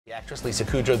The actress Lisa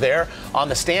Kudrow there on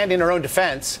the stand in her own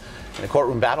defense in a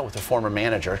courtroom battle with her former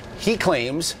manager. He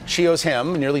claims she owes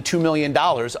him nearly $2 million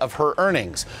of her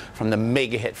earnings from the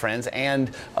mega hit Friends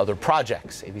and other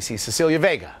projects. ABC's Cecilia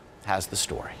Vega has the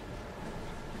story.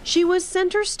 She was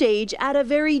center stage at a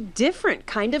very different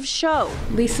kind of show.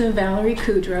 Lisa Valerie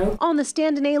Kudrow. On the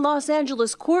stand in a Los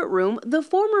Angeles courtroom, the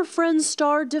former Friends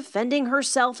star defending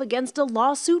herself against a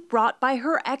lawsuit brought by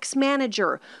her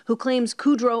ex-manager, who claims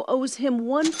Kudrow owes him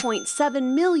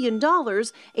 $1.7 million,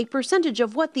 a percentage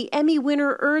of what the Emmy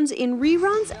winner earns in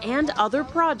reruns and other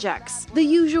projects. The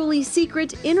usually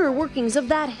secret inner workings of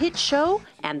that hit show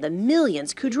and the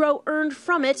millions Kudrow earned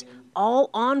from it, all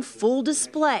on full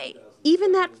display.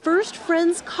 Even that first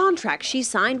Friends contract she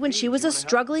signed when she was a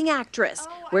struggling actress,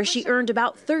 where she earned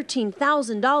about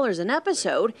 $13,000 an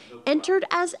episode, entered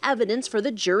as evidence for the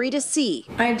jury to see.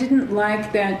 I didn't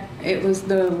like that it was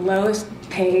the lowest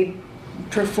paid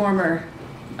performer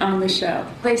on the show.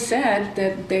 They said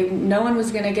that no one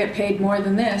was going to get paid more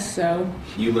than this, so...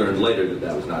 You learned later that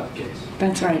that was not the case?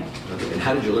 That's right. Okay, and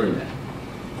how did you learn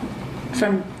that?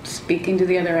 From speaking to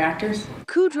the other actors.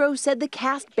 Kudrow said the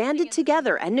cast banded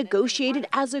together and negotiated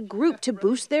as a group to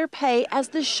boost their pay as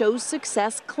the show's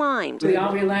success climbed. We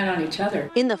all relied on each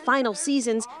other. In the final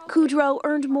seasons, Kudrow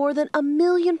earned more than $1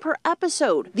 million per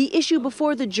episode. The issue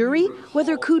before the jury,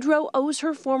 whether Kudrow owes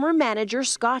her former manager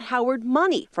Scott Howard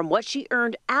money from what she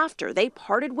earned after they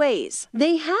parted ways.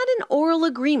 They had an oral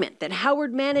agreement that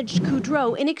Howard managed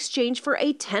Kudrow in exchange for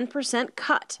a 10%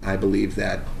 cut. I believe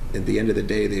that at the end of the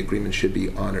day, the agreement should be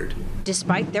honored.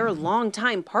 Despite their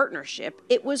long-time partnership,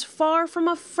 it was far from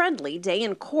a friendly day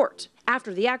in court.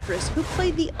 After the actress, who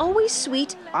played the always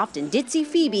sweet, often ditzy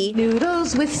Phoebe,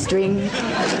 noodles with string,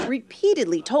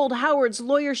 repeatedly told Howard's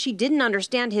lawyer she didn't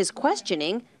understand his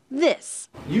questioning, this.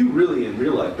 You really, in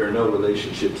real life, bear no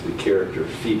relationship to the character of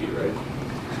Phoebe, right?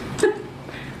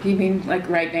 You mean like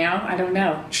right now? I don't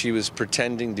know. She was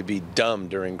pretending to be dumb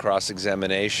during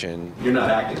cross-examination. You're not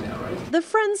acting now, right? The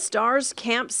Friends star's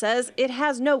camp says it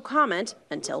has no comment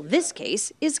until this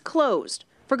case is closed.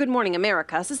 For Good Morning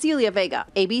America, Cecilia Vega,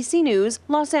 ABC News,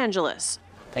 Los Angeles.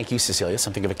 Thank you, Cecilia.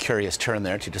 Something of a curious turn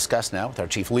there to discuss now with our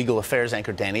Chief Legal Affairs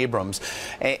anchor, Dan Abrams.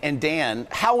 And Dan,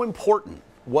 how important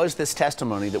was this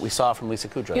testimony that we saw from Lisa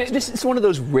Kudrow? Yeah, this is one of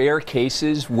those rare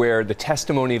cases where the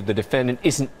testimony of the defendant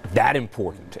isn't that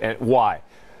important. And why?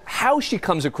 How she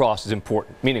comes across is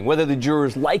important, meaning whether the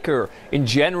jurors like her in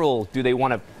general, do they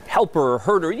want to help her or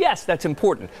hurt her? Yes, that's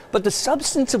important. But the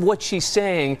substance of what she's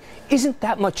saying isn't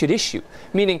that much at issue,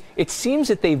 meaning it seems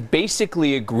that they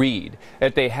basically agreed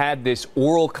that they had this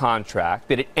oral contract,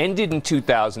 that it ended in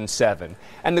 2007.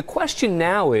 And the question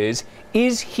now is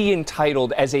he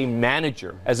entitled as a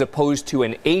manager, as opposed to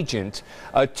an agent,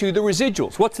 to the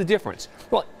residuals? What's the difference?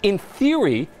 Well, in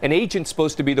theory, an agent's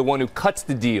supposed to be the one who cuts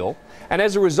the deal, and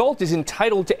as a result is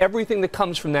entitled to everything that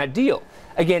comes from that deal.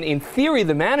 Again, in theory,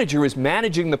 the manager is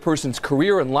managing the person's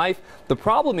career and life. The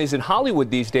problem is in Hollywood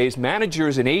these days,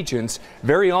 managers and agents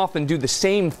very often do the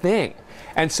same thing.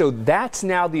 And so that's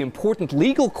now the important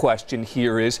legal question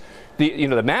here is, the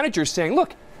manager saying,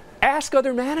 look, ask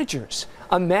other managers.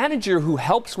 A manager who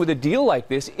helps with a deal like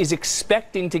this is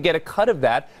expecting to get a cut of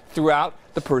that throughout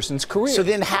the person's career. So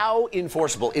then how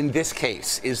enforceable in this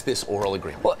case is this oral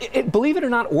agreement? Well, believe it or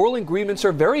not, oral agreements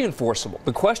are very enforceable.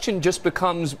 The question just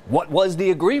becomes, what was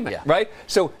the agreement, right?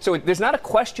 So there's not a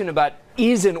question about,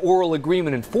 is an oral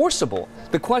agreement enforceable?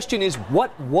 The question is,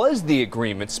 what was the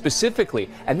agreement specifically?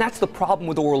 And that's the problem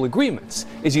with oral agreements,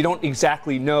 is you don't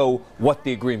exactly know what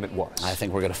the agreement was. I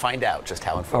think we're going to find out just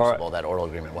how enforceable that oral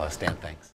agreement was. Dan, thank you.